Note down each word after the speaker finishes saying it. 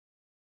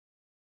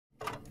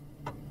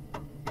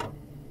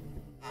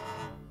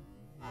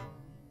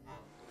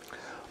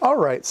All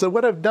right, so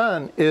what I've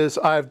done is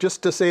I've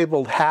just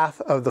disabled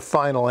half of the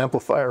final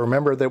amplifier.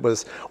 Remember, there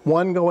was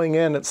one going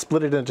in, it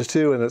split it into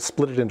two, and it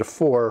split it into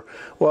four.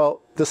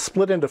 Well, the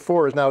split into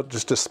four is now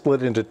just a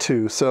split into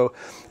two. So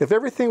if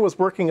everything was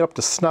working up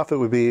to snuff, it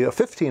would be a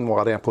 15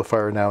 watt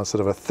amplifier now instead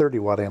of a 30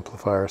 watt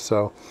amplifier.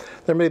 So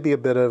there may be a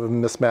bit of a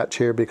mismatch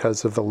here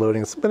because of the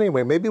loadings. But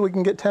anyway, maybe we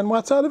can get 10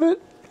 watts out of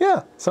it?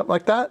 Yeah, something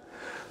like that.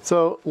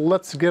 So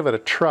let's give it a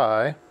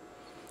try.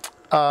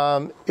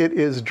 It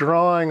is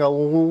drawing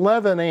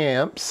 11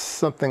 amps,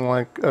 something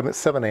like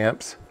 7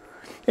 amps.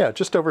 Yeah,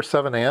 just over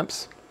 7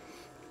 amps.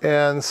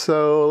 And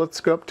so let's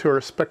go up to our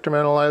spectrum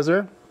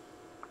analyzer.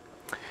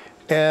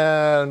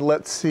 And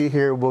let's see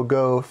here, we'll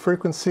go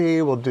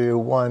frequency, we'll do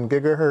 1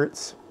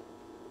 gigahertz.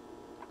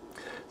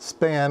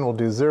 Span, we'll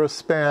do 0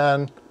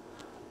 span.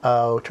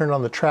 We'll turn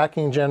on the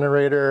tracking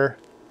generator,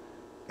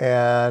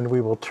 and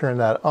we will turn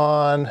that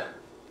on.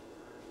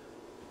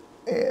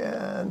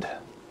 And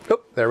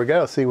oh, there we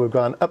go. See, we've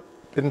gone up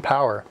in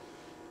power.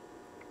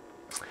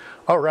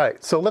 All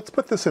right, so let's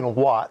put this in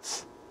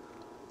watts.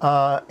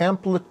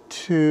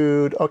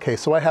 Amplitude, okay,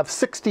 so I have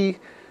 60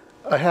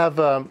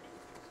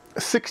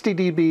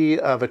 dB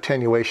of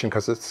attenuation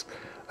because it's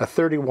a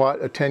 30 watt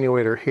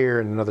attenuator here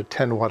and another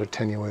 10 watt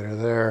attenuator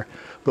there,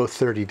 both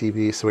 30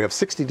 dB. So we have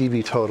 60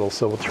 dB total.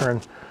 So we'll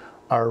turn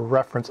our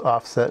reference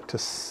offset to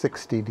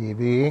 60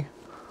 dB.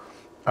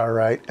 All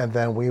right, and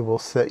then we will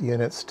set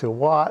units to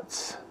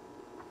watts.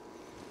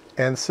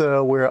 And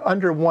so we're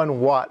under 1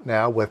 watt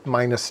now with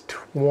minus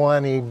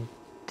 20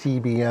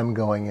 dBm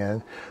going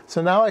in.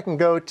 So now I can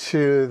go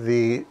to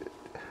the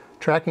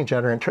tracking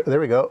generator. There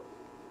we go.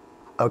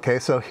 Okay,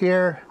 so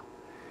here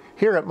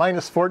at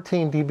minus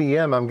 14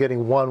 dBm, I'm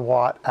getting 1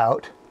 watt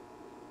out.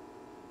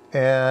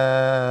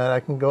 And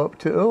I can go up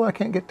to, oh, I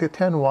can't get to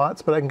 10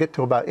 watts, but I can get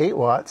to about 8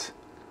 watts.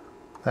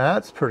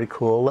 That's pretty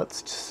cool.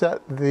 Let's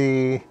set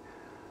the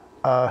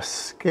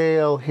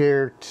scale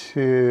here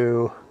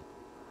to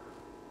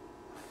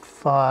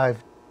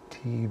 5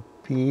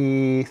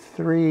 dB,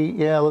 3,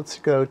 yeah, let's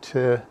go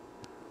to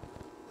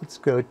 3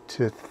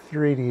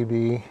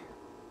 dB.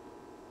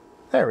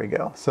 There we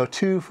go. So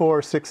 2,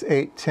 4, 6,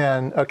 8,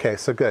 10. Okay,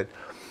 so good.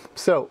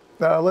 So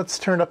let's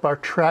turn up our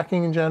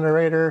tracking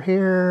generator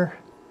here.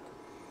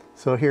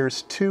 So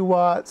here's 2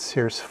 watts,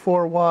 here's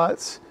 4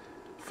 watts,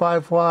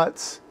 5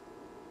 watts.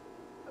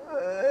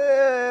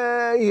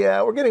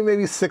 Yeah, we're getting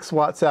maybe 6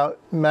 watts out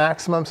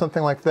maximum,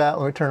 something like that.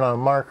 Let me turn on a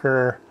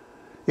marker.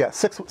 Yeah,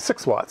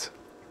 6 watts.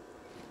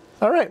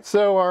 All right,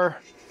 so our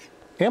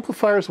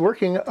amplifier is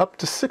working up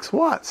to 6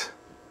 watts.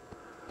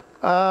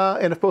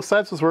 And if both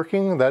sides was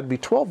working, that'd be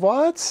 12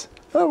 watts.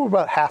 Oh, we're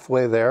about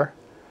halfway there.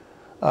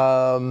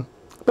 But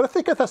I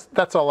think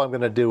that's all I'm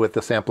going to do with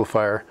this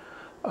amplifier.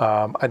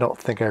 I don't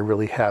think I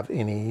really have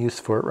any use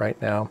for it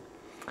right now.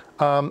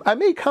 I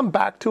may come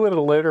back to it at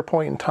a later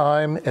point in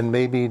time and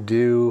maybe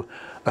do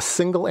a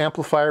single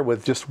amplifier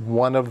with just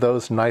one of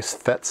those nice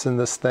FETs in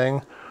this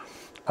thing,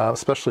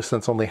 especially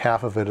since only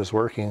half of it is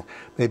working.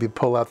 Maybe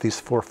pull out these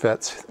 4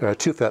 FETs,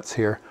 2 FETs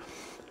here.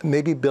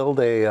 Maybe build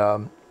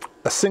a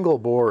single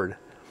board,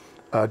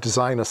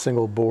 design a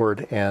single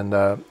board and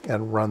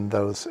run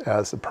those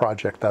as a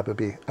project. That would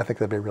be, I think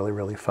that'd be really,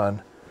 really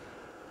fun.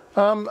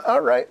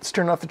 All right, let's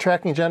turn off the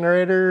tracking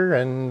generator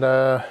and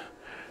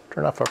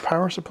turn off our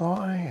power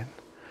supply. And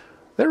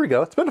there we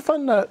go. It's been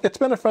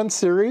a fun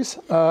series.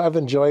 I've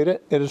enjoyed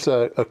it. It is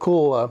a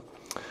cool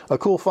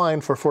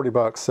find for 40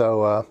 bucks.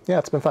 So yeah,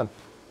 it's been fun.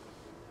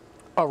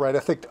 All right, I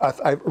think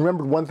I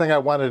remembered one thing I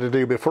wanted to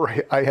do before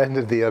I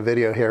ended the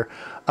video here.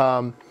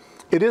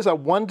 It is a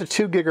 1 to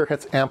 2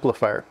 gigahertz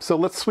amplifier. So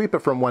let's sweep it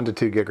from 1 to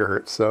 2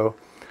 gigahertz. So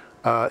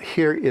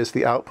here is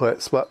the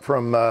output, swept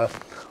from 1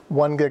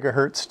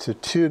 gigahertz to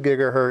 2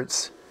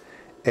 gigahertz.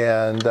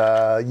 And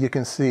you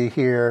can see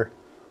here,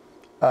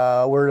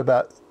 we're at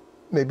about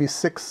maybe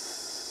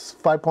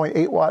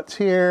 5.8 watts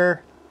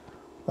here.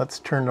 Let's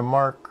turn the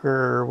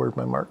marker. Where'd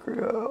my marker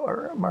go?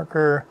 Our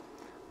marker.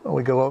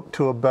 We go up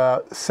to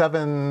about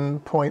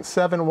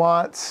 7.7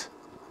 watts.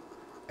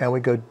 And we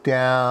go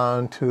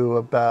down to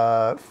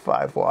about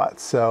 5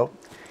 watts. So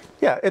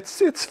yeah,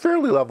 it's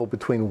fairly level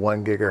between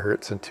 1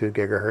 gigahertz and 2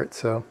 gigahertz.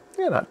 So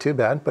yeah, not too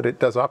bad, but it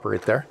does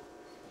operate there.